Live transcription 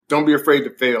Don't be afraid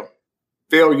to fail.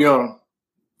 Fail young.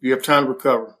 You have time to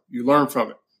recover. You learn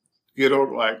from it. Get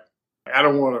over, I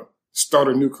don't want to start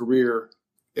a new career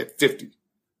at 50.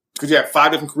 Could you have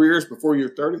 5 different careers before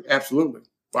you're 30? Absolutely.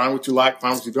 Find what you like,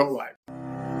 find what you don't like.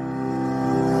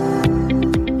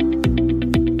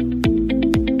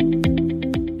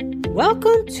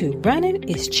 Welcome to Running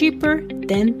is Cheaper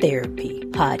Than Therapy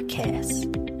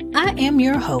podcast. I am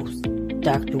your host,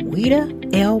 Dr.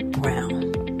 Weta L. Brown.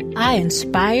 I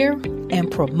inspire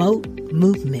and promote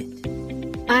movement.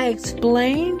 I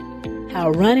explain how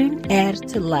running adds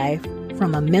to life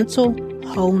from a mental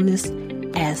wholeness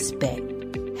aspect,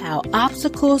 how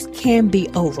obstacles can be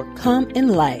overcome in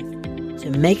life to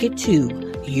make it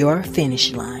to your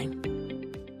finish line.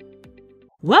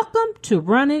 Welcome to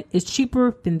Running is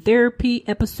Cheaper Than Therapy,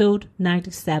 episode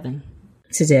 97.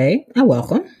 Today, I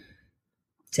welcome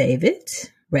David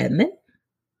Redmond,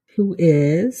 who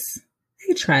is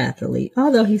a triathlete.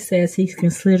 Although he says he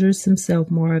considers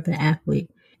himself more of an athlete,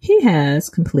 he has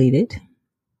completed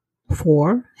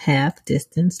 4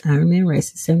 half-distance Ironman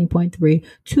races, 70.3,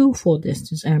 2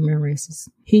 full-distance Ironman races.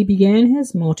 He began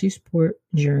his multi-sport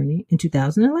journey in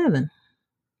 2011.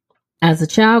 As a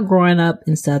child growing up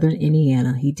in southern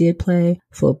Indiana, he did play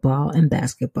football and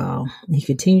basketball. He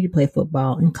continued to play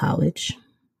football in college.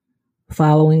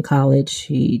 Following college,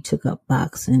 he took up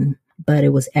boxing, but it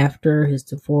was after his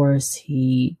divorce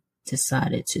he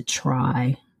decided to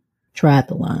try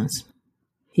triathlons.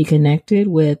 He connected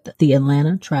with the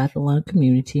Atlanta triathlon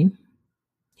community.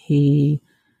 He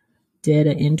did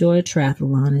an indoor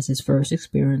triathlon as his first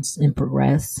experience and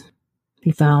progressed.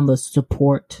 He found the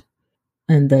support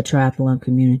in the triathlon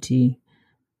community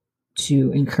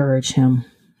to encourage him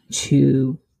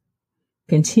to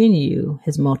continue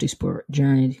his multi-sport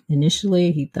journey.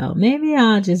 Initially, he thought maybe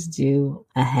I'll just do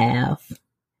a half,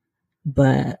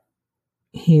 but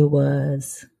he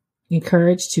was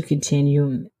encouraged to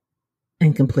continue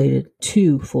and completed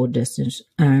 2 full-distance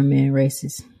Ironman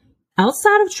races.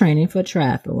 Outside of training for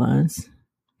triathlons,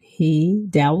 he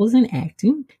dabbles in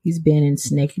acting. He's been in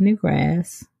Snake in the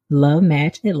Grass, Love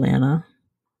Match Atlanta,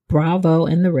 Bravo,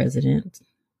 and The Resident.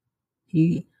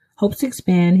 He hopes to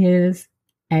expand his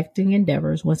acting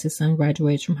endeavors once his son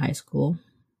graduates from high school.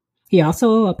 He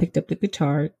also picked up the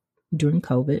guitar during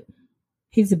COVID.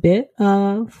 He's a bit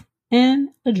of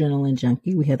an adrenaline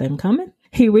junkie. We have that in common.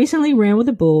 He recently ran with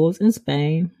the Bulls in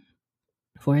Spain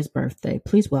for his birthday.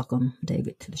 Please welcome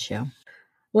David to the show.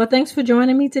 Well, thanks for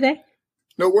joining me today.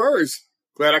 No worries.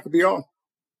 Glad I could be on.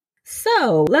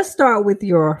 So let's start with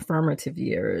your formative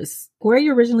years. Where are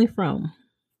you originally from?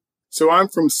 So I'm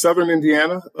from southern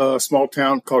Indiana, a small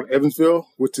town called Evansville,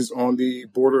 which is on the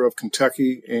border of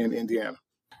Kentucky and Indiana.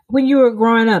 When you were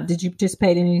growing up, did you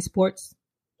participate in any sports?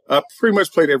 Pretty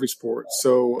much played every sport.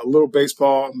 So a little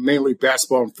baseball, mainly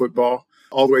basketball and football,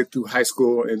 all the way through high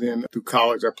school. And then through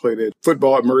college, I played at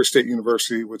football at Murray State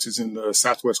University, which is in the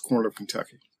southwest corner of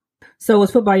Kentucky. So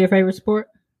was football your favorite sport?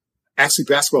 Actually,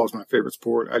 basketball was my favorite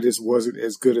sport. I just wasn't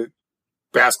as good at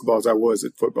basketball as I was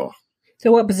at football.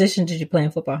 So what position did you play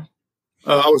in football?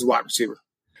 I was a wide receiver.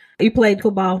 You played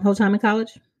football the whole time in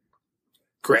college?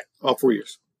 Correct. All 4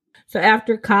 years. So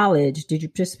after college, did you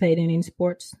participate in any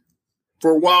sports?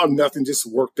 For a while, nothing,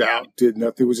 just worked out, did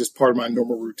nothing. It was just part of my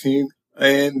normal routine.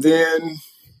 And then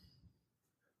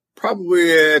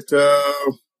probably at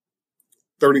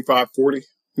 35, 40.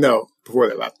 No, before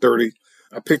that, about 30.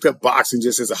 I picked up boxing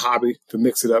just as a hobby to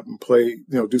mix it up and play,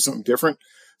 do something different.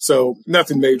 So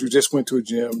nothing major, just went to a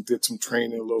gym, did some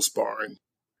training, a little sparring.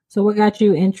 So what got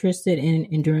you interested in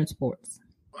endurance sports?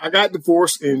 I got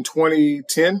divorced in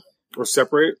 2010 or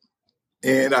separated.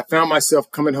 And I found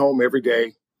myself coming home every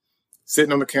day,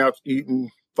 sitting on the couch,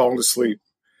 eating, falling asleep.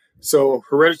 So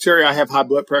hereditary, I have high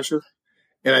blood pressure.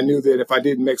 And I knew that if I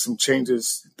didn't make some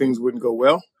changes, things wouldn't go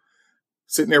well.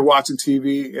 Sitting there watching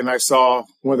TV, and I saw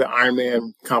one of the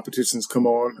Ironman competitions come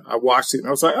on. I watched it, and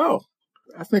I was like, oh,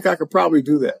 I think I could probably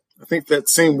do that. I think that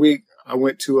same week, I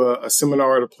went to a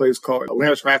seminar at a place called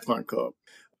Atlanta Triathlon Club.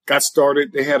 Got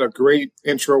started. They had a great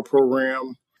intro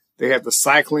program. They had the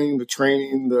cycling, the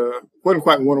training, wasn't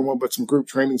quite one-on-one, but some group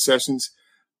training sessions,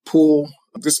 pool,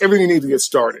 just everything you need to get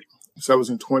started. So that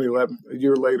was in 2011. A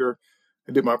year later,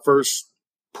 I did my first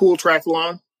pool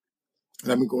triathlon,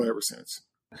 and I've been going ever since.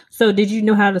 So did you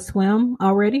know how to swim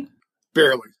already?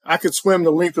 Barely. I could swim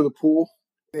the length of the pool,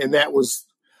 and that was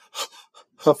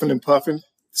huffing and puffing.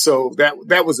 So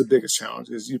that was the biggest challenge,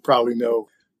 as you probably know.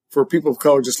 For people of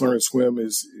color, just learning to swim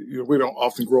is, we don't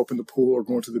often grow up in the pool or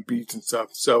going to the beach and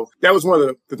stuff. So that was one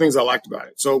of the things I liked about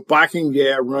it. So biking,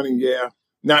 yeah. Running, yeah.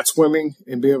 Not swimming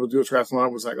and being able to do a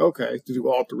triathlon was like, okay, to do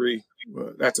all 3,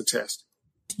 that's a test.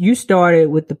 You started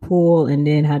with the pool, and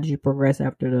then how did you progress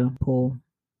after the pool?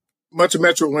 Much of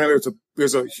Metro Atlanta,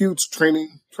 there's a huge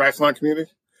training triathlon community.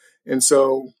 And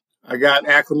so I got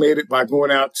acclimated by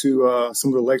going out to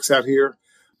some of the lakes out here.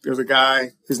 There's a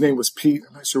guy, his name was Pete.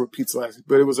 I'm not sure what Pete's last name,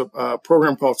 but it was a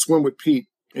program called Swim with Pete.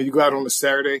 And you go out on a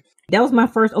Saturday. That was my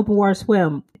first open water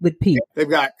swim with Pete. They've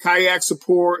got kayak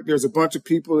support. There's a bunch of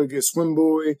people that get swim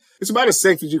buoy. It's about as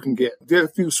safe as you can get. Did a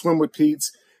few Swim with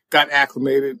Pete's, got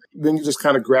acclimated. Then you just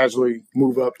kind of gradually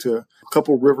move up to a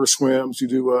couple river swims. You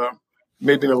do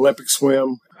maybe an Olympic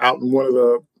swim out in one of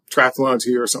the triathlons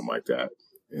here or something like that.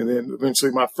 And then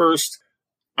eventually my first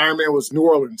Ironman was New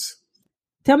Orleans.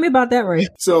 Tell me about that race.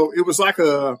 So it was like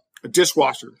a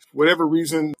dishwasher. For whatever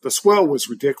reason, the swell was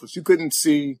ridiculous. You couldn't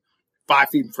see 5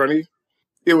 feet in front of you.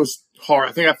 It was hard.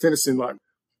 I think I finished in like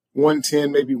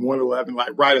 110, maybe 111,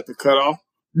 like right at the cutoff.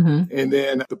 Mm-hmm. And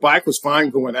then the bike was fine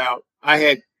going out. I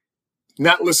had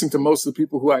not listened to most of the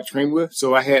people who I trained with.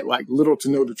 So I had like little to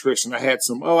no nutrition. I had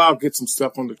some, I'll get some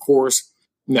stuff on the course.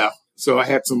 No. So I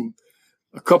had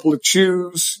a couple of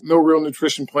chews, no real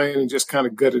nutrition plan, and just kind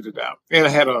of gutted it out. And I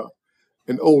had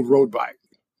an old road bike.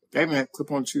 They haven't had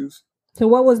clip-on shoes. So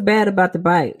what was bad about the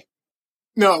bike?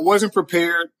 No, it wasn't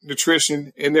prepared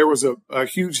nutrition, and there was a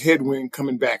huge headwind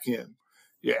coming back in.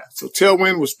 Yeah, so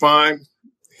tailwind was fine.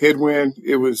 Headwind,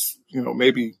 it was,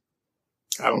 maybe,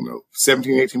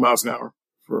 17, 18 miles an hour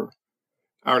for an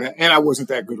hour and a half. And I wasn't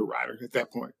that good a rider at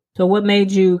that point. So what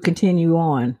made you continue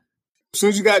on? As soon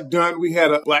as you got done, we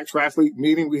had a Black Triathlete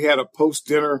meeting. We had a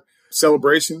post-dinner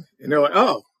celebration, and they're like,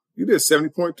 oh, you did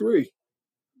 70.3.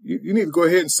 You need to go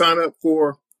ahead and sign up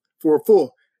for a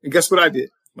full. And guess what I did?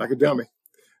 Like a dummy.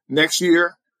 Next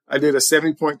year, I did a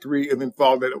 70.3 and then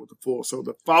followed that up with the full. So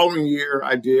the following year,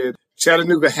 I did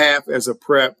Chattanooga half as a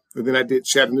prep, and then I did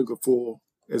Chattanooga full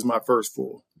as my first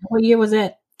full. What year was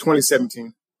that?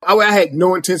 2017. I had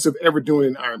no intention of ever doing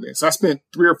an Ironman. So I spent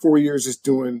 3 or 4 years just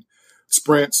doing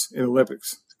sprints and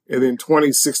Olympics. And then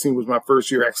 2016 was my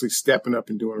first year actually stepping up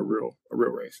and doing a real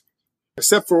race.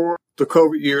 Except for the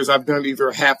COVID years, I've done either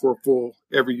a half or a full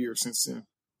every year since then.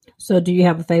 So do you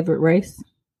have a favorite race?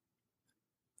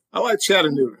 I like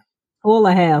Chattanooga. Full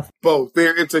or half? Both.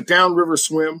 It's a downriver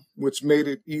swim, which made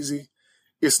it easy.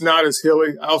 It's not as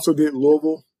hilly. I also did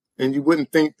Louisville, and you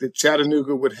wouldn't think that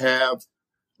Chattanooga would have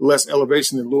less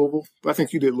elevation than Louisville, but I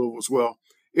think you did Louisville as well.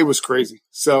 It was crazy.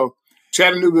 So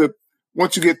Chattanooga,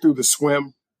 once you get through the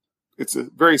swim, it's a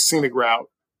very scenic route.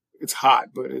 It's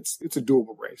hot, but it's a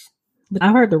doable race. But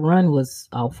I heard the run was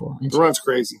awful. The run's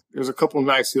crazy. There's a couple of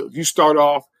nice hills. You start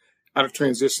off out of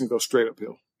transition, go straight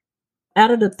uphill.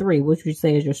 Out of the three, which would you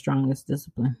say is your strongest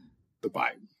discipline? The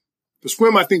bike. The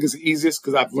swim, I think, is the easiest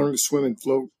because I've learned to swim and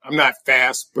float. I'm not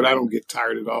fast, but I don't get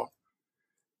tired at all.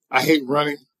 I hate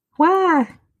running.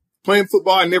 Why? Playing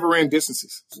football, I never ran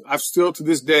distances. I've still, to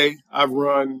this day, I've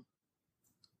run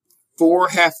 4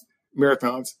 half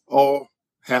marathons, all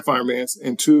half Ironmans,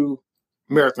 and 2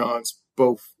 marathons,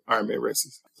 both Ironman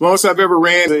races. The longest I've ever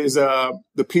ran is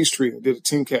the Peachtree. I did a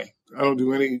 10K. I don't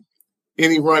do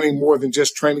any running more than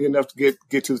just training enough to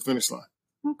get to the finish line.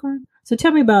 Okay. So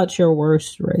tell me about your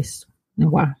worst race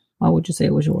and why. Why would you say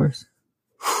it was your worst?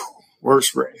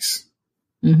 Worst race.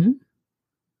 Mm-hmm.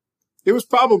 It was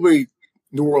probably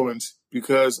New Orleans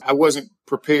because I wasn't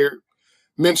prepared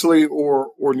mentally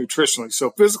or nutritionally.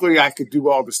 So physically, I could do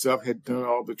all the stuff, had done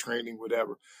all the training,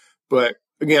 whatever. But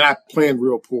again, I planned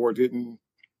real poor.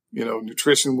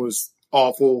 Nutrition was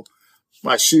awful.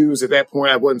 My shoes, at that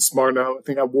point, I wasn't smart enough. I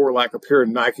think I wore like a pair of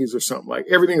Nikes or something. Like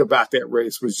everything about that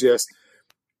race was just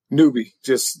newbie.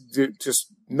 Just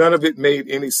none of it made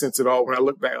any sense at all. When I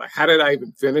look back, like, how did I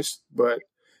even finish? But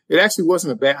it actually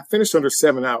wasn't I finished under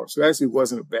 7 hours. So it actually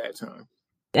wasn't a bad time.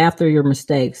 After your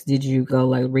mistakes, did you go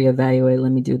like reevaluate,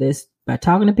 let me do this by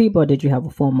talking to people, or did you have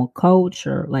a formal coach,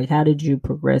 or like how did you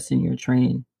progress in your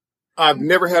training? I've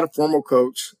never had a formal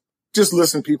coach. Just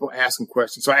listen to people asking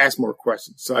questions. So I asked more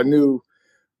questions. So I knew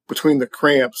between the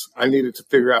cramps, I needed to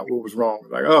figure out what was wrong.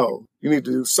 Like, oh, you need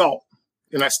to do salt.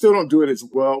 And I still don't do it as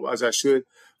well as I should,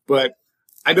 but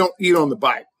I don't eat on the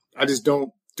bike. I just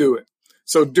don't do it.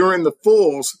 So during the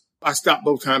fulls, I stopped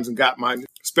both times and got my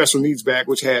special needs bag,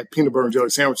 which had peanut butter and jelly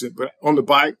sandwiches. But on the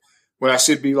bike, when I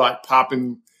should be like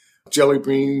popping jelly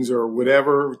beans or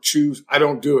whatever, chews, I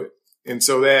don't do it. And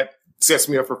so that sets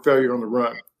me up for failure on the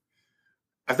run.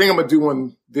 I think I'm going to do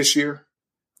one this year.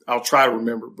 I'll try to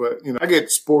remember, but I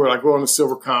get spoiled. I go on the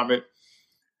Silver Comet,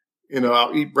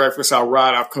 I'll eat breakfast, I'll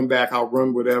ride, I'll come back, I'll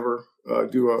run whatever,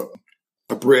 do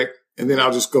a brick, and then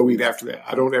I'll just go eat after that.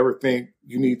 I don't ever think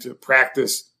you need to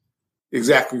practice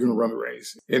exactly going to run the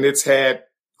race. And it's had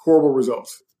horrible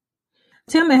results.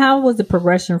 Tell me, how was the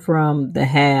progression from the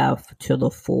half to the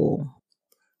full?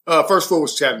 First full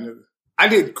was Chattanooga. I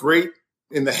did great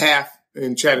in the half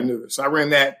in Chattanooga. So I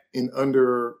ran that in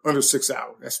under 6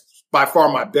 hours. That's by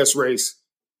far my best race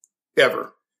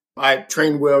ever. I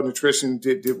trained well, nutrition,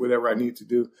 did whatever I needed to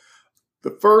do.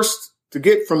 The first, to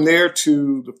get from there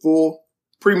to the full,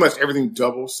 pretty much everything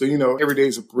doubles. So, every day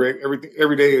is a brick.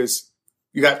 Every day is,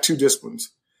 you got two disciplines.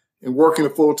 And working a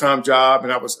full-time job,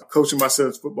 and I was coaching my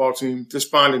son's football team,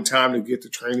 just finding time to get the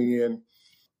training in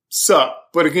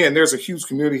sucked. But again, there's a huge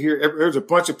community here. There's a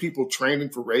bunch of people training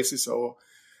for races. So,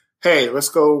 hey, let's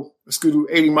go do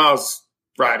 80 miles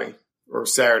Friday or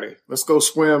Saturday. Let's go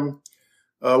swim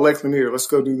Lake Lanier. Let's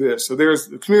go do this. So there's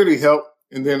the community help.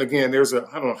 And then again, there's I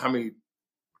don't know how many,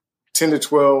 10 to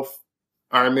 12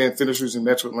 Ironman finishers in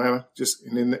Metro Atlanta, just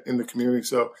in the community.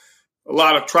 So a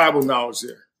lot of tribal knowledge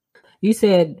there. You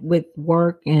said with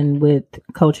work and with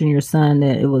coaching your son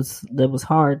that it was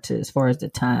hard as far as the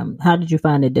time. How did you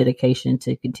find the dedication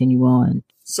to continue on?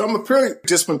 So I'm a pretty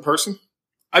disciplined person.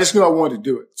 I just knew I wanted to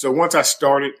do it. So once I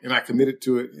started and I committed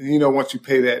to it, and once you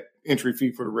pay that entry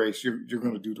fee for the race, you're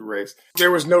going to do the race. There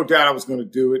was no doubt I was going to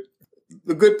do it.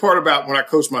 The good part about when I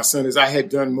coached my son is I had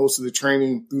done most of the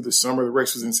training through the summer. The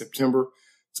race was in September.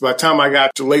 So by the time I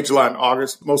got to late July and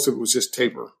August, most of it was just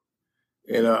taper.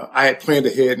 And I had planned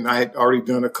ahead, and I had already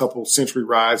done a couple century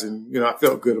rides, and, I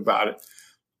felt good about it.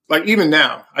 Like even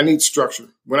now, I need structure.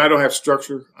 When I don't have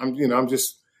structure, I'm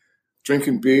just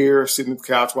drinking beer, sitting on the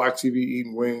couch, watching TV,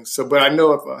 eating wings. So, but I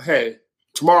know if, hey,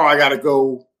 tomorrow I got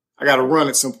to run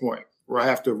at some point, or I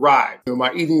have to ride.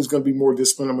 My eating is going to be more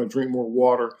disciplined. I'm going to drink more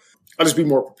water. I'll just be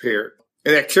more prepared.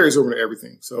 And that carries over to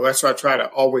everything. So that's why I try to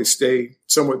always stay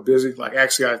somewhat busy. Like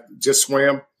actually, I just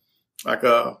swam,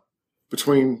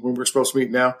 between when we're supposed to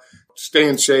meet now, stay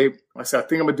in shape. Like I said, I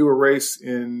think I'm going to do a race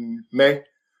in May,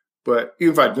 but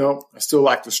even if I don't, I still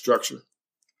like the structure.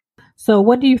 So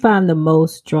what do you find the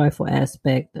most joyful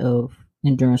aspect of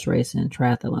endurance racing and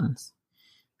triathlons?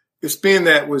 It's being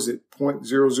that, was it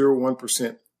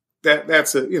 0.001%?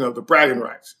 That's the bragging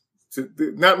rights.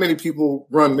 Not many people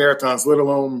run marathons, let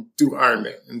alone do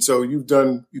Ironman. And so you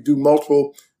do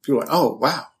multiple, people are like, oh,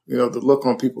 wow. The look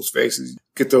on people's faces,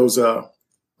 get those, oh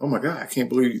my God, I can't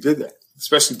believe you did that.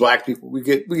 Especially Black people. We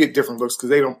get different looks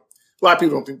because a lot of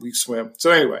people don't think we swim. So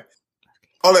anyway,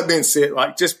 all that being said,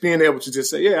 like just being able to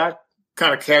just say, yeah, I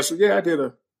kind of casually, yeah, I did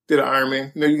an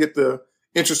Ironman. You get the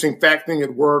interesting fact thing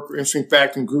at work or interesting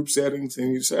fact in group settings.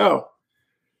 And you say, oh,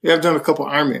 yeah, I've done a couple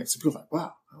of Ironmans. And people are like,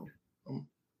 wow.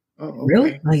 Oh, okay.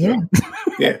 Really? Oh, yeah.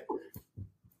 Yeah.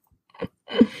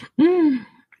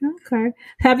 Okay.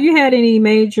 Have you had any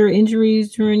major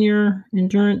injuries during your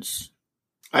endurance?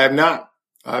 I have not.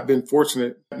 I've been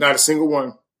fortunate. Not a single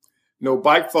one. No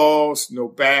bike falls, no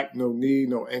back, no knee,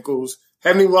 no ankles.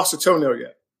 Haven't even lost a toenail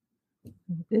yet.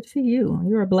 Good for you.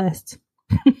 You are blessed.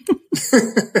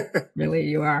 Really,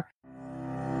 you are.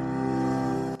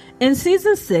 In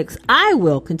season 6, I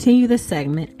will continue the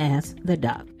segment Ask the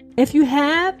Doc. If you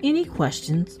have any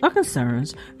questions or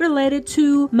concerns related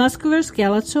to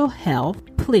musculoskeletal health,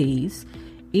 please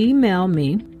email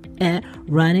me at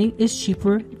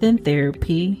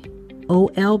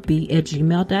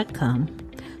runningischeaperthantherapy@gmail.com.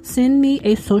 Send me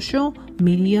a social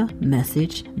media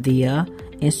message via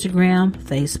Instagram,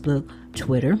 Facebook,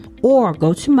 Twitter, or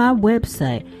go to my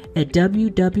website at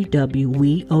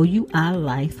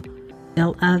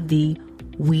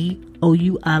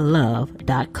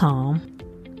www.weouilove.com.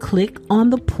 Click on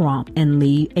the prompt and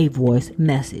leave a voice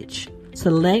message.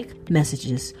 Select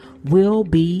messages will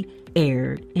be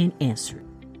aired and answered.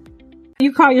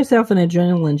 You call yourself an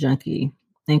adrenaline junkie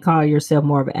and call yourself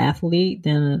more of an athlete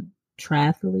than a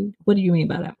triathlete. What do you mean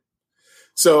by that?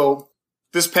 So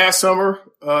this past summer,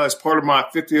 as part of my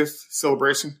 50th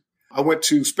celebration, I went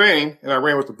to Spain and I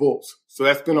ran with the Bulls. So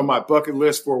that's been on my bucket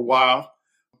list for a while.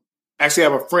 Actually, I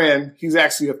have a friend. He's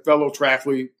actually a fellow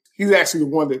triathlete. He's actually the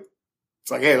one that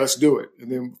it's like, hey, let's do it.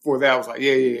 And then before that, I was like,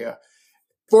 yeah.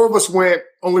 4 of us went.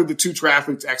 Only the 2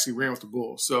 triathletes actually ran with the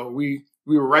Bull. So we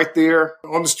were right there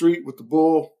on the street with the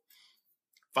Bull,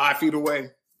 5 feet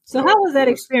away. So how was that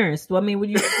experience? I mean, were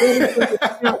you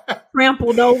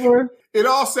trampled over? It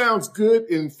all sounds good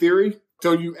in theory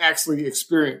until you actually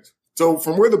experience. So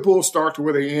from where the Bulls start to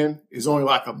where they end is only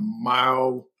like a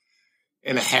mile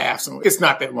and a half. So it's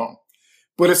not that long,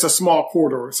 but it's a small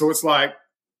corridor. So it's like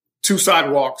 2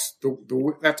 sidewalks.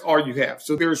 That's all you have.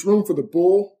 So there's room for the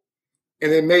Bull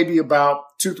and then maybe about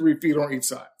 2-3 feet on each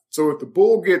side. So if the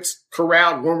Bull gets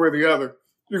corralled one way or the other,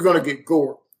 you're going to get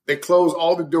gored. They close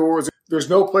all the doors. There's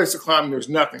no place to climb. There's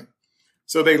nothing.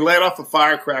 So they let off a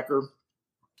firecracker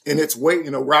and it's way,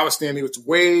 where I was standing, it's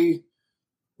way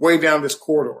way down this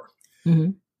corridor. Mm-hmm.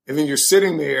 And then you're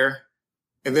sitting there,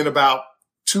 and then about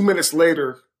 2 minutes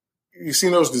later, you see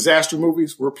those disaster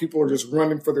movies where people are just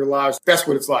running for their lives. That's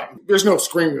what it's like. There's no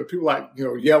screaming. People like,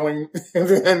 yelling.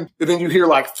 And then you hear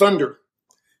like thunder.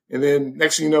 And then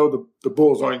next thing you know, the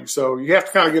bull's on you. So you have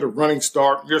to kind of get a running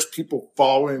start. There's people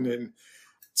falling. And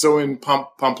so in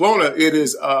Pamplona, it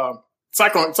is, it's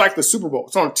like the Super Bowl.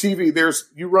 It's on TV.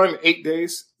 You run 8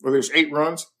 days, or there's 8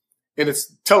 runs, and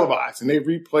it's televised, and they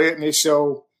replay it, and they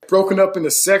show broken up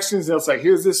into sections. And it's like,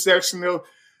 here's this section.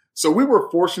 So we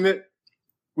were fortunate.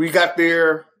 We got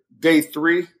there day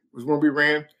 3 was when we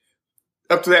ran.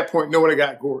 Up to that point, no one had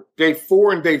got gored. Day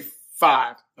 4 and day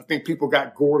 5, I think people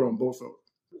got gored on both of them.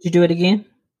 Did you do it again?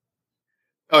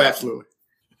 Oh, absolutely.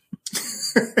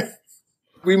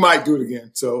 We might do it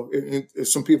again. So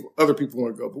if other people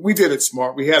want to go, but we did it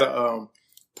smart. We had a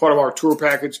part of our tour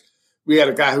package. We had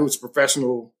a guy who was a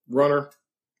professional runner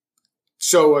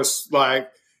tell us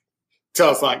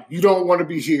you don't want to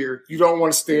be here. You don't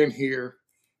want to stand here.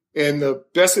 And the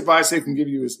best advice they can give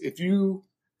you is if you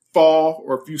fall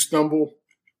or if you stumble,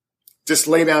 just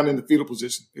lay down in the fetal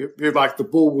position. They're like the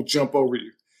bull will jump over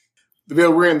you. There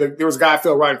was a guy who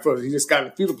fell right in front of us. He just got in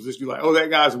the fetal position. You're like, oh, that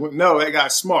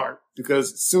guy's smart,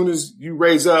 because as soon as you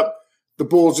raise up, the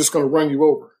bull's just going to run you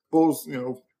over. Bulls,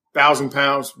 1,000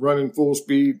 pounds running full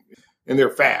speed, and they're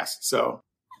fast. So,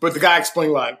 but the guy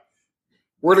explained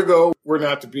where to go, where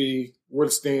not to be, where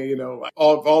to stand,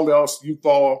 all else, you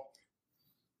fall,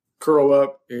 curl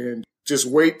up, and just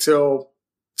wait till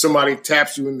somebody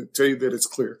taps you and tell you that it's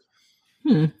clear.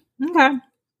 Okay.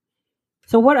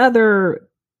 So what other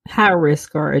high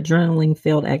risk or adrenaline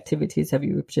filled activities have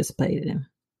you participated in?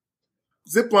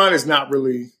 Zip line is not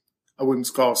really, I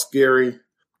wouldn't call scary.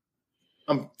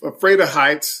 I'm afraid of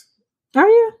heights. Are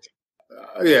you?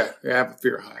 Yeah, I have a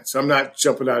fear of heights. I'm not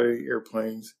jumping out of the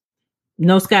airplanes.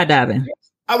 No skydiving.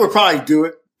 I would probably do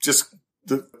it, just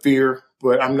the fear,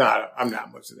 but I'm not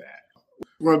much of that.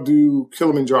 We're going to do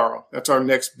Kilimanjaro. That's our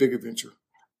next big adventure.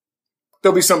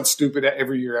 There'll be something stupid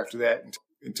every year after that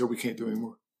until we can't do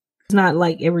anymore. It's not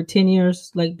like every 10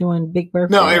 years, like doing big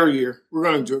birthday? No, every year. We're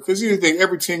going to do it. Because you think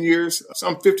every 10 years, so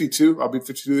I'm 52. I'll be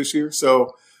 52 this year.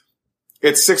 So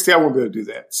at 60, I won't be able to do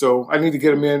that. So I need to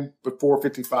get them in before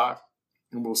 55,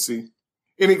 and we'll see.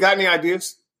 Got any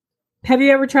ideas? Have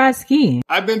you ever tried skiing?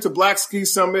 I've been to Black Ski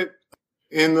Summit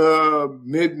in the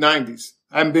mid-90s.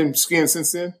 I haven't been skiing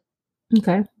since then.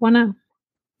 Okay. Why not?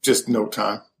 Just no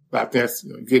time. About that,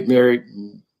 get married,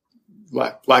 and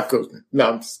life goes.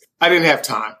 No, I didn't have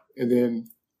time. And then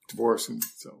divorce, and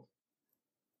so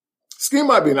skiing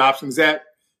might be an option. Is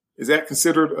that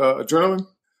considered adrenaline?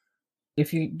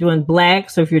 If you're doing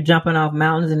blacks, or if you're jumping off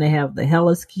mountains and they have the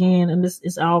heli skiing, and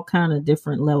it's all kind of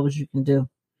different levels you can do.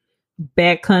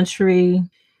 Backcountry.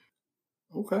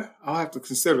 Okay, I'll have to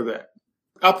consider that.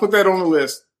 I'll put that on the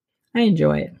list. I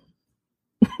enjoy it.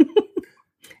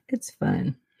 It's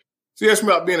fun. So you asked me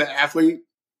about being an athlete.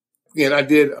 Again, I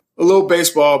did a little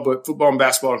baseball, but football and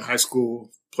basketball in high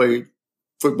school. Played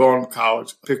football in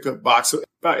college. Picked up boxing.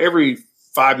 About every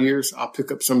 5 years, I'll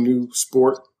pick up some new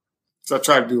sport. So I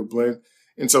try to do a blend.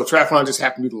 And so triathlon just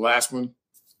happened to be the last one.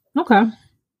 Okay.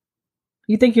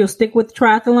 You think you'll stick with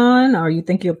triathlon, or you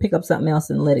think you'll pick up something else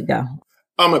and let it go?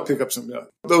 I'm going to pick up something else.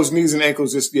 Those knees and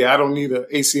ankles, I don't need an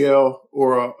ACL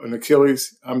or an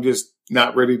Achilles. I'm just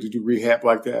not ready to do rehab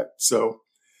like that. So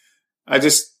I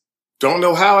just don't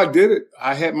know how I did it.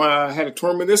 I had a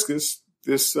torn meniscus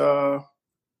this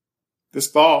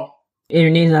fall. And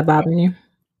your knees not bothering you?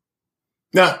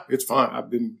 No, it's fine. I've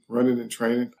been running and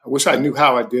training. I wish I knew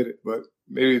how I did it, but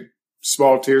maybe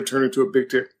small tear turned into a big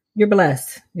tear. You're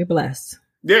blessed. You're blessed.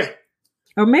 Yeah.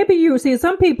 Or maybe you see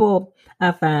some people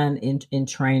I find in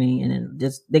training and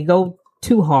just they go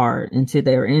too hard until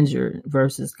they're injured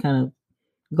versus kind of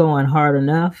going hard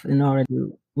enough in order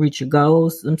to reach your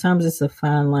goals. Sometimes it's a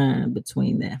fine line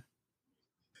between that.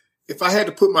 If I had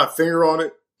to put my finger on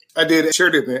it, I did a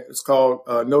charity event. It's called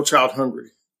No Child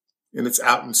Hungry, and it's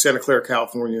out in Santa Clara,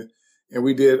 California. And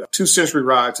we did 2 century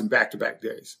rides in back-to-back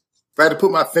days. If I had to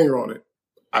put my finger on it,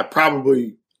 I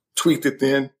probably tweaked it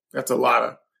then. That's a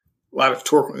lot of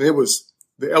torque. And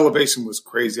the elevation was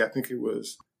crazy. I think it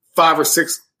was 5 or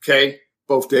 6K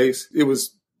both days. It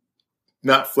was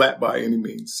not flat by any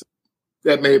means. So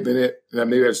that may have been it. And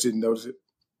maybe I just didn't notice it.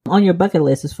 On your bucket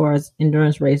list, as far as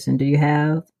endurance racing, do you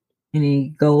have any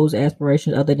goals,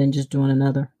 aspirations other than just doing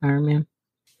another Ironman?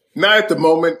 Not at the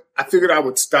moment. I figured I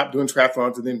would stop doing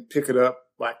triathlons and then pick it up,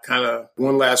 like kind of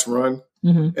one last run.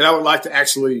 Mm-hmm. And I would like to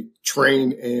actually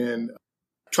train and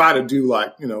try to do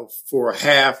for a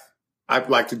half, I'd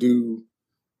like to do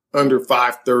under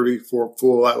 5:30 for a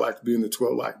full. I'd like to be in the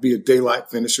 12, like be a daylight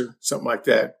finisher, something like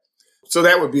that. So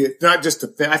that would be it. Not just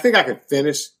I think I could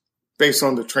finish based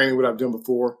on the training, what I've done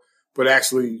before, but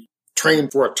actually train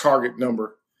for a target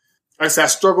number. Like I said, I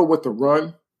struggle with the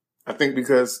run. I think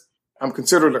because I'm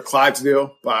considered a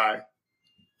Clydesdale by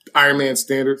Ironman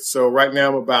standards. So right now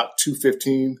I'm about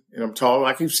 215 and I'm tall.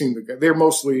 Like you've seen they're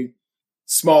mostly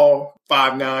small,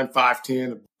 5'9",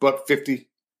 5'10", $150.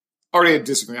 Already a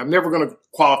discipline. I'm never going to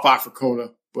qualify for Kona,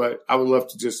 but I would love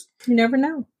to just. You never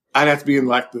know. I'd have to be in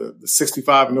like the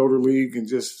 65 and older league and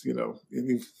just,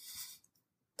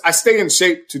 I stay in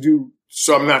shape to do,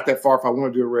 so I'm not that far if I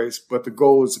want to do a race, but the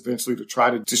goal is eventually to try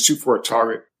to just shoot for a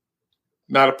target,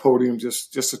 not a podium,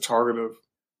 just a target of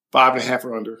 5.5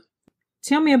 or under.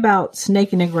 Tell me about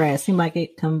Snake in the Grass. Seemed like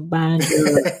it combined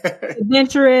your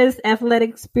adventurous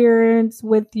athletic experience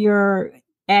with your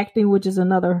acting, which is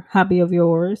another hobby of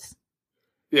yours.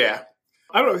 Yeah.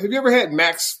 I don't know. Have you ever had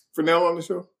Max Fennell on the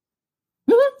show?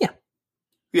 Mm-hmm.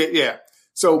 Yeah. Yeah.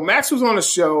 So Max was on a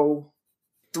show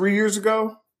 3 years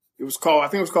ago. I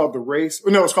think it was called The Race.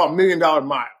 No, it was called $1 Million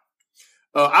Mile.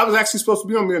 I was actually supposed to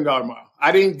be on $1 Million Mile.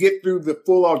 I didn't get through the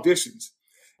full auditions.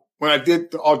 When I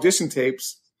did the audition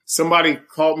tapes, somebody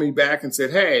called me back and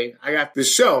said, hey, I got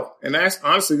this show. And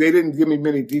honestly, they didn't give me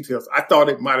many details. I thought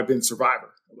it might have been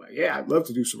Survivor. I'm like, yeah, I'd love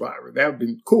to do Survivor. That would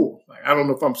be cool. Like, I don't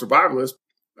know if I'm survivalist.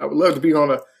 I would love to be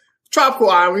on a tropical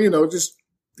island, just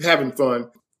having fun.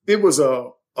 It was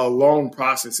a long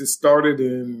process. It started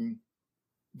in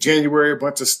January, a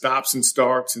bunch of stops and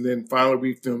starts, and then finally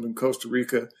we filmed in Costa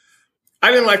Rica.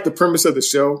 I didn't like the premise of the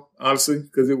show, honestly,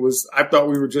 because I thought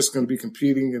we were just going to be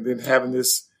competing, and then having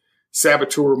this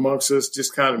saboteur amongst us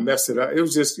just kind of messed it up. It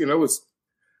was just, it was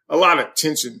a lot of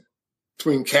tension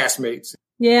between castmates.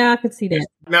 Yeah, I could see that.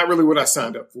 Not really what I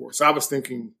signed up for. So I was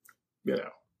thinking,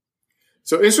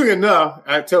 So interesting enough,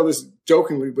 I tell this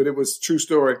jokingly, but it was a true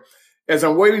story. As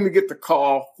I'm waiting to get the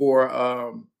call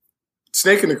for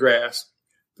Snake in the Grass,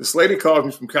 this lady calls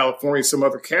me from California, some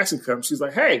other casting company. She's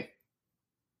like, hey,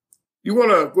 you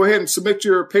want to go ahead and submit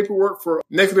your paperwork for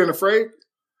Naked and Afraid?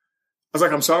 I was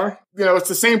like, I'm sorry? It's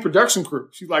the same production crew.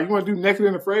 She's like, you want to do Naked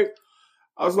and Afraid?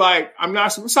 I was like, I'm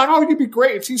not. It's like, oh, you'd be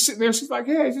great. And she's sitting there. She's like,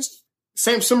 yeah, just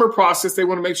same similar process. They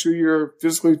want to make sure you're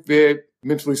physically fit,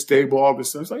 mentally stable, all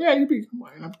this stuff. It's like, yeah, you'd be.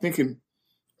 I'm thinking,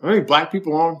 are there any black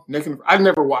people on Naked? I've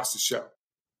never watched the show.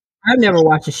 I've never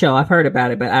watched the show. I've heard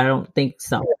about it, but I don't think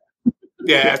so.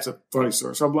 Yeah, that's a funny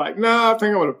story. So I'm like, no, I think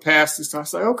I'm going to pass this time. I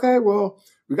was like, okay, well,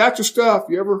 we got your stuff.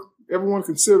 You ever want to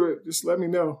consider it, just let me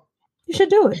know. You should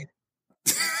do it.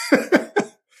 You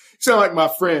sound like my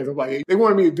friends. I'm like, they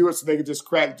wanted me to do it so they could just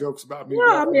crack jokes about me.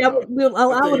 No, I mean, I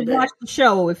would have watched the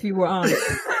show if you were on it.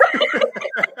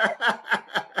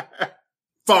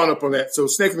 Following up on that. So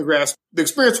Snake in the Grass, the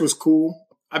experience was cool.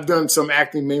 I've done some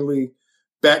acting, mainly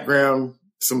background,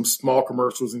 some small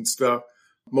commercials and stuff,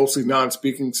 mostly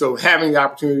non-speaking. So having the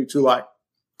opportunity to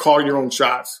call your own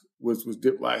shots was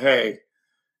like, hey,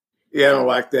 yeah, I don't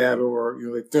like that. Or,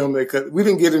 they filmed, we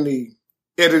didn't get any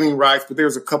editing rights, but there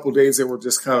was a couple of days that were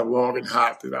just kind of long and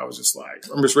hot that I was just like,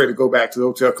 I'm just ready to go back to the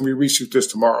hotel. Can we reshoot this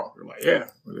tomorrow? They're like, yeah,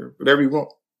 whatever you want.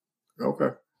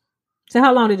 Okay. So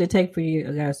how long did it take for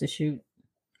you guys to shoot?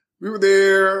 We were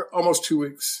there almost 2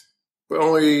 weeks, but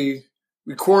we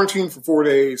quarantined for 4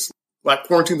 days,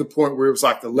 quarantined to the point where it was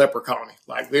like the leper colony.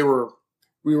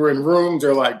 We were in rooms.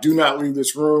 They're like, do not leave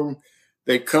this room.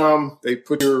 They come, they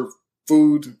put your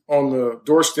food on the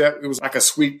doorstep. It was like a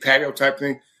sweet patio type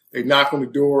thing. They knock on the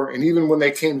door. And even when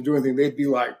they came to do anything, they'd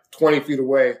be 20 feet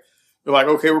away. They're like,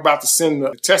 okay, we're about to send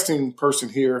the testing person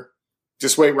here.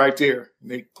 Just wait right there. And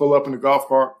they pull up in the golf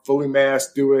cart, fully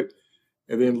masked, do it,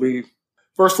 and then leave.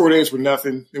 First 4 days were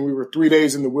nothing. Then we were 3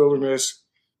 days in the wilderness.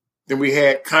 Then we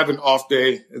had kind of an off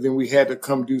day. And then we had to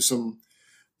come do some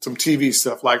TV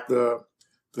stuff, like the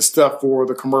stuff for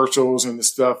the commercials and the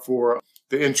stuff for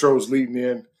the intros leading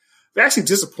in. They're actually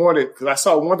disappointed because I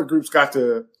saw one of the groups got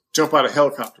to jump out of a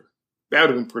helicopter. That would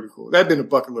have been pretty cool. That would have been a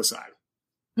bucket list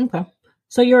item. Okay.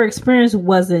 So your experience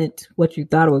wasn't what you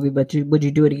thought it would be, but would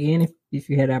you do it again if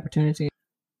you had the opportunity?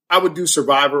 I would do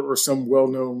Survivor or some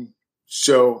well-known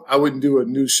show. I wouldn't do a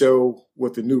new show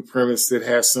with a new premise that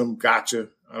has some gotcha.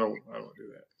 I don't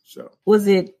do that. So was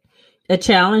it a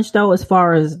challenge though, as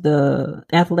far as the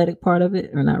athletic part of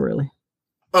it, or not really?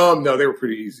 No, they were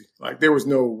pretty easy. There was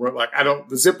no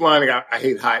the zip lining. I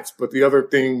hate heights, but the other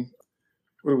thing,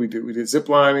 what did we do? We did zip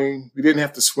lining. We didn't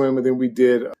have to swim, and then we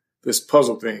did this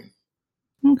puzzle thing.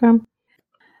 Okay.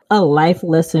 A life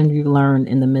lesson you learned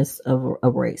in the midst of a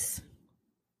race.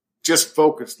 Just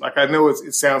focus. I know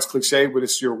it sounds cliche, but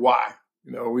it's your why.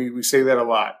 We say that a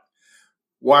lot.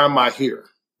 Why am I here?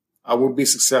 I will be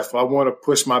successful. I want to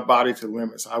push my body to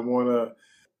limits. I want to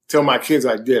tell my kids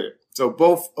I did it. So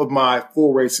both of my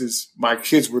full races, my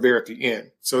kids were there at the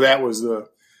end. So that was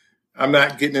I'm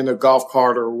not getting in a golf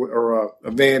cart or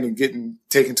a van and getting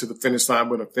taken to the finish line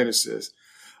when the finish is.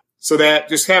 So that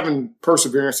just having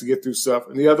perseverance to get through stuff.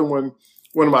 And the other one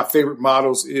of my favorite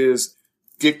models is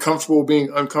get comfortable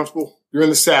being uncomfortable. You're in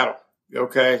the saddle.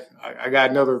 Okay. I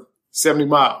got another 70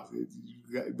 miles.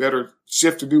 You better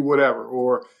shift to do whatever.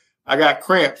 Or I got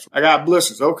cramps. I got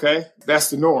blisters. Okay. That's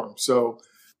the norm. So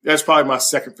that's probably my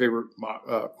second favorite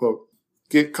quote.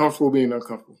 Get comfortable being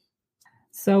uncomfortable.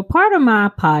 So part of my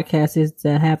podcast is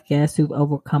to have guests who've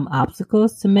overcome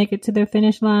obstacles to make it to their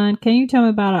finish line. Can you tell me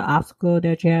about an obstacle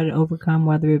that you had to overcome,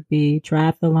 whether it be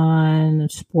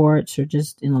triathlon, sports, or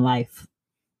just in life?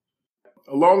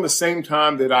 Along the same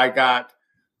time that I got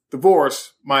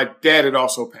divorced, my dad had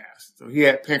also passed. So he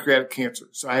had pancreatic cancer.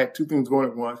 So I had two things going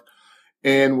at once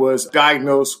and was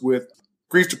diagnosed with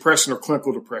grief depression or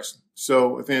clinical depression.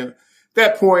 So within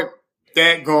that point,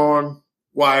 dad gone,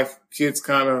 wife, kids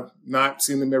kind of not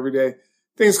seeing them every day.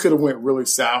 Things could have went really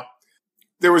south.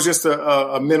 There was just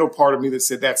a mental part of me that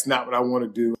said, that's not what I want to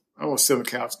do. I want to sit on the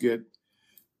couch,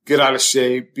 get out of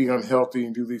shape, be unhealthy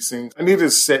and do these things. I needed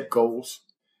to set goals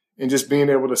and just being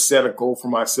able to set a goal for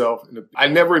myself. And I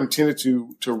never intended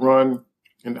to run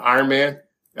an Ironman.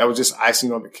 That was just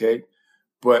icing on the cake.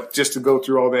 But just to go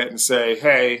through all that and say,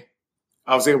 hey,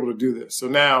 I was able to do this. So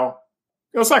now,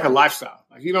 it's like a lifestyle.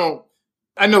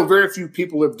 I know very few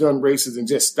people have done races and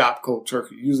just stopped cold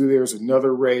turkey. Usually there's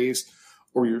another race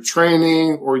or you're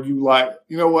training or you like,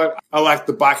 you know what? I like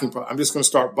the biking part. I'm just going to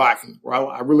start biking. Or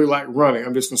I really like running.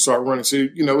 I'm just going to start running. So,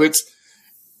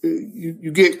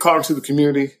 you get caught into the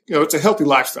community. It's a healthy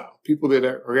lifestyle. People that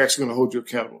are actually going to hold you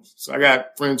accountable. So I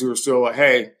got friends who are still like,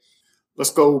 hey,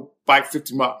 let's go bike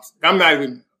 50 miles. I'm not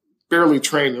even barely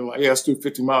trained. They're like, yeah, let's do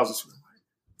 50 miles this week.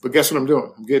 But guess what I'm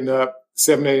doing? I'm getting up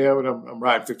 7 a.m. and I'm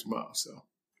riding 50 miles. So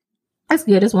that's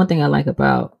good. That's one thing I like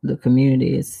about the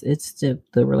community. It's the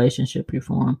relationship you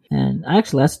form. And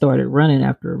actually, I started running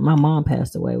after my mom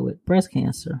passed away with breast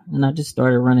cancer. And I just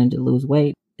started running to lose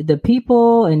weight. The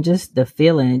people and just the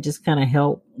feeling just kind of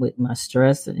helped with my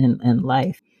stress and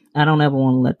life. I don't ever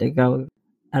want to let that go.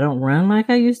 I don't run like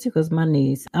I used to because my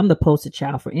knees, I'm the poster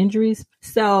child for injuries.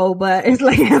 So, but it's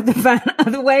like I have to find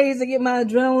other ways to get my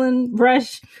adrenaline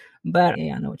rush. But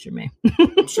yeah, I know what you mean.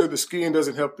 I'm sure the skiing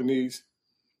doesn't help the knees.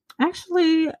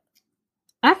 Actually,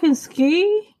 I can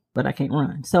ski, but I can't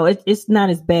run. So it's not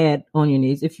as bad on your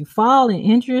knees. If you fall and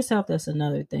injure yourself, that's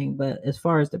another thing. But as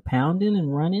far as the pounding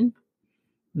and running,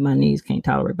 my knees can't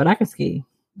tolerate. But I can ski.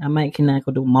 I cannot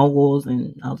go do moguls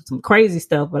and all some crazy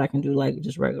stuff, but I can do like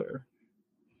just regular.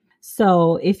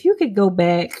 So if you could go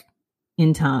back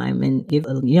in time and give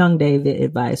a young David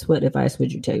advice, what advice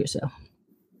would you tell yourself?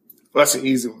 Well, that's an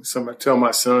easy one. Something I tell my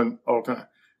son all the time.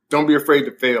 Don't be afraid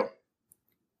to fail.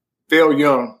 Fail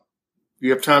young.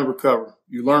 You have time to recover.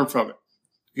 You learn from it.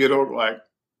 Get older.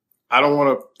 I don't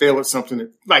want to fail at something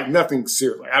nothing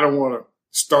serious. I don't want to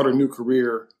start a new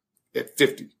career at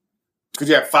 50. Could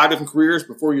you have 5 different careers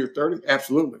before you're 30?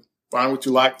 Absolutely. Find what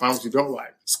you like, find what you don't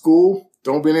like. School,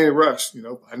 don't be in any rush.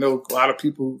 I know a lot of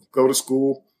people go to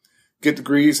school, get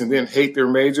degrees, and then hate their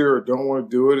major or don't want to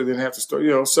do it and then have to start,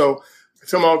 So I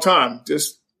tell them all the time,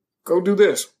 just go do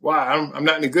this. Why? I'm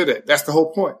not any good at it. That's the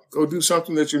whole point. Go do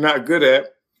something that you're not good at.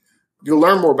 You'll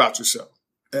learn more about yourself.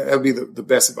 That would be the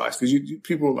best advice because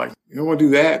people are like, you don't want to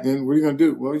do that. Then what are you going to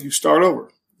do? Well, you start over.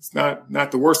 It's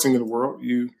not the worst thing in the world.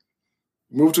 You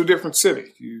move to a different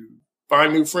city. You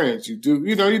find new friends. You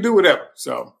do whatever.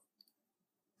 So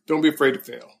don't be afraid to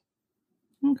fail.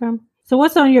 Okay. So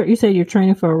what's on you said you're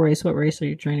training for a race. What race are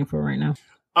you training for right now?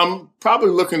 I'm probably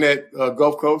looking at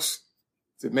Gulf Coast.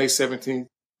 It's at May 17th.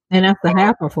 And that's a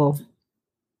half or full?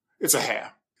 It's a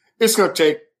half. It's going to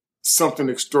take something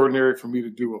extraordinary for me to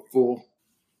do a full.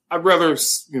 I'd rather,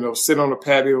 sit on a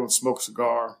patio and smoke a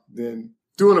cigar than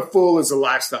doing a full is a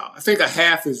lifestyle. I think a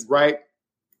half is right.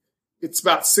 It's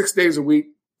about 6 days a week.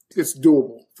 It's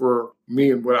doable for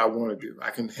me and what I want to do.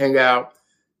 I can hang out.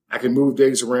 I can move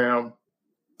days around.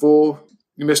 Full,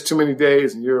 you miss too many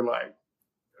days and you're like,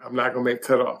 I'm not going to make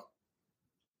cutoff.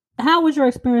 How was your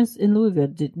experience in Louisville?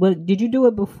 Did you do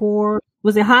it before?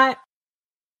 Was it hot?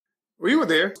 Well, you were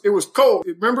there. It was cold.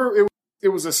 Remember, it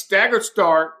was a staggered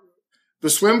start. The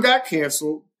swim got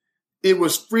canceled. It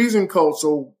was freezing cold,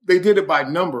 so they did it by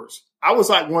numbers. I was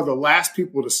like one of the last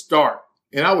people to start,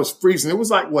 and I was freezing. It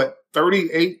was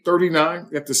 38, 39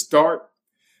 at the start.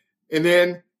 And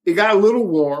then it got a little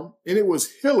warm, and it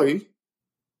was hilly,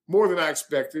 more than I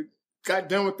expected. Got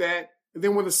done with that. And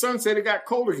then when the sun set, it got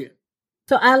cold again.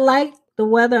 So I like the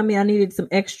weather. I mean, I needed some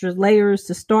extra layers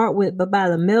to start with, but by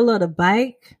the middle of the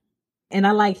bike, and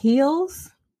I like heels.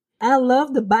 I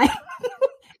love the bike.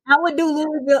 I would do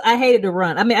Louisville. I hated to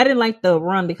run. I mean, I didn't like the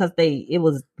run because it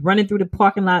was running through the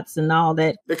parking lots and all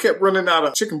that. They kept running out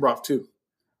of chicken broth too.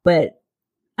 But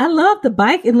I loved the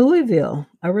bike in Louisville.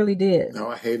 I really did. No,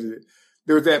 I hated it.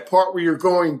 There was that part where you're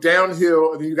going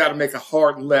downhill and then you got to make a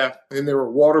hard left. And there were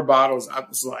water bottles. I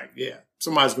was like, yeah,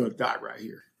 somebody's going to die right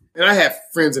here. And I have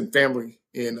friends and family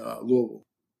in Louisville.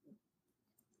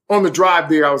 On the drive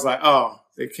there, I was like, oh,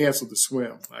 they canceled the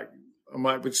swim. I'm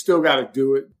like, but you still got to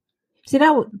do it. See,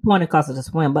 that was the point because of the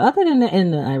swim. But other than that,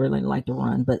 I really didn't like to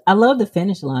run. But I love the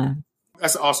finish line.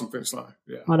 That's an awesome finish line.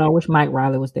 Yeah. Although I wish Mike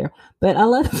Riley was there. But I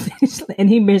love the finish line. And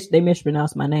they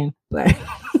mispronounced my name. But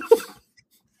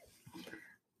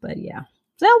but yeah.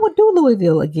 So I would do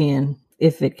Louisville again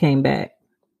if it came back.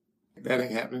 That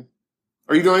ain't happening.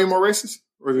 Are you doing any more races?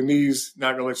 Or the knees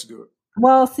not going to let you do it?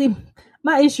 Well, see,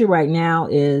 my issue right now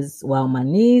is, my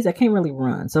knees, I can't really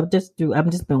run. So I've just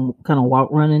been kind of walk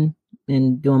running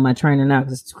and doing my training now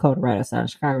because it's too cold right outside of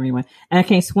Chicago anyway. And I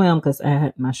can't swim because I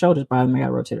had my shoulders bothering me. I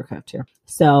got a rotator cuff tear.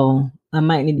 So I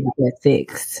might need to get that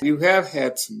fixed. You have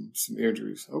had some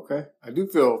injuries. Okay. I do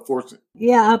feel fortunate.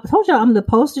 Yeah, I told y'all I'm the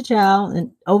poster child.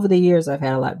 And over the years, I've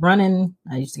had a lot running.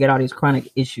 I used to get all these chronic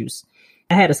issues.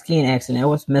 I had a skiing accident. I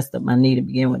almost messed up my knee to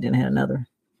begin with. Then I had another.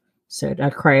 So I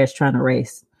crashed trying to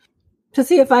race. To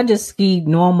see if I just skied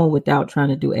normal without trying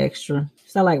to do extra.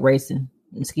 So I like racing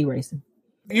and ski racing.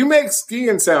 You make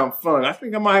skiing sound fun. I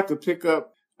think I might have to pick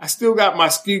up. I still got my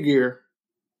ski gear.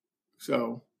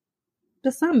 So.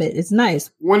 The summit is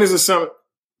nice. When is the summit?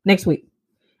 Next week.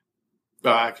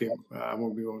 No, I can't. I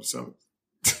won't be on the summit.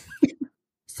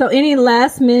 So any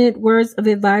last minute words of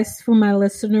advice for my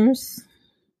listeners?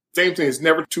 Same thing. It's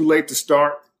never too late to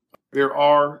start. There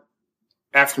are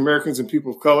African Americans and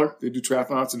people of color. They do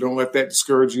triathlons, so don't let that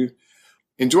discourage you.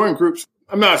 Enjoying groups.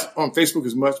 I'm not on Facebook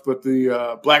as much, but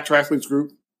the Black Triathletes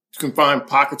group, you can find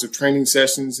pockets of training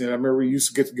sessions. And I remember we used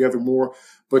to get together more,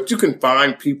 but you can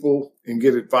find people and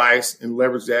get advice and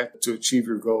leverage that to achieve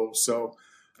your goals. So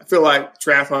I feel like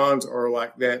triathlons are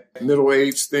like that middle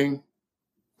age thing.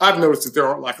 I've noticed that there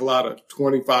aren't like a lot of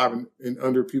 25 and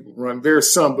under people run. There are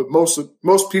some, but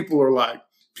most people are like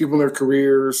people in their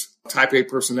careers, type A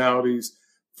personalities,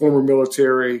 former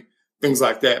military, things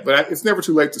like that. But it's never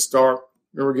too late to start.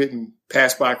 I remember getting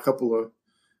passed by a couple of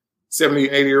 70,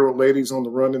 80-year-old ladies on the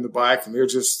run in the bike, and they're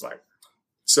just like,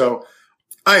 so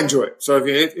I enjoy it. So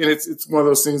it's one of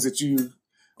those things that you,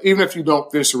 even if you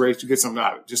don't finish the race, you get something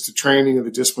out of it, just the training and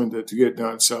the discipline to get it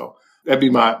done. So that'd be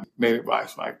my main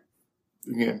advice. Like,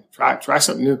 again, try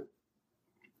something new.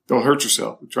 Don't hurt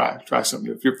yourself. Try something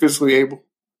new. If you're physically able,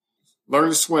 learn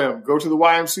to swim. Go to the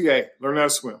YMCA. Learn how to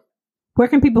swim. Where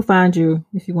can people find you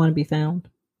if you want to be found?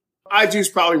 IG is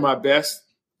probably my best.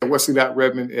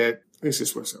 Wesley.Redmond at, it's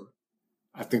just Wesley.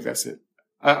 I think that's it.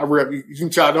 You can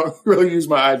try. I don't really use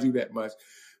my IG that much,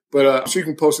 but so you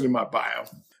can post it in my bio.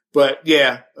 But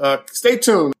yeah, stay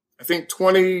tuned. I think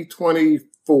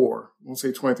 2024, I won't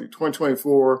say 23,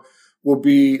 2024 will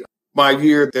be my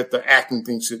year that the acting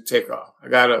thing should take off.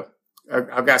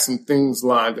 I've got some things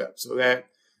lined up, so that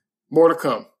more to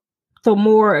come. So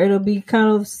it'll be kind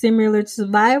of similar to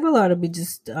Survival, or it'll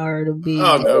be.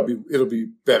 Oh no, it'll be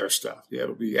better stuff. Yeah,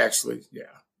 it'll be actually,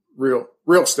 real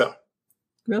stuff.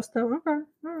 Real stuff. Okay, all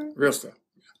right. Real stuff.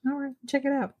 All right, check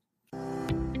it out.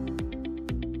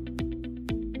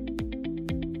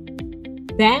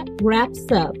 That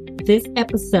wraps up this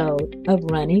episode of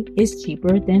Running is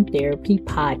Cheaper Than Therapy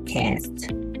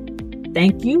podcast.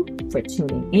 Thank you for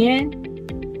tuning in.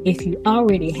 If you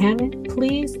already haven't,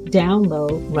 please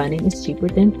download Running is Cheaper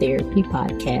Than Therapy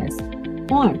podcast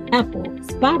on Apple,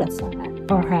 Spotify,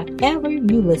 or however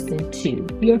you listen to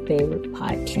your favorite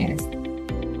podcast.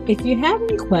 If you have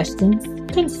any questions,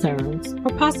 concerns,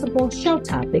 or possible show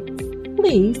topics,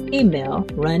 please email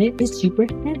Running is Cheaper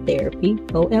Than Therapy,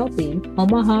 OLB,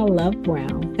 Omaha Love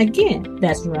Brown. Again,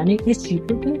 that's Running is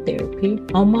Cheaper Than Therapy,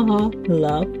 Omaha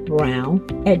Love Brown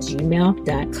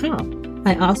 @gmail.com.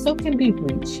 I also can be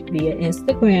reached via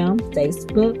Instagram,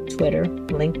 Facebook, Twitter,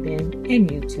 LinkedIn, and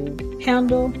YouTube.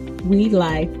 Handle We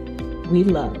Life, We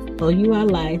Love. OUI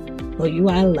Life,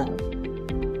 OUI Love.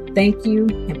 Thank you,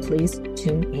 and please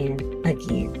tune in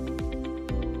again.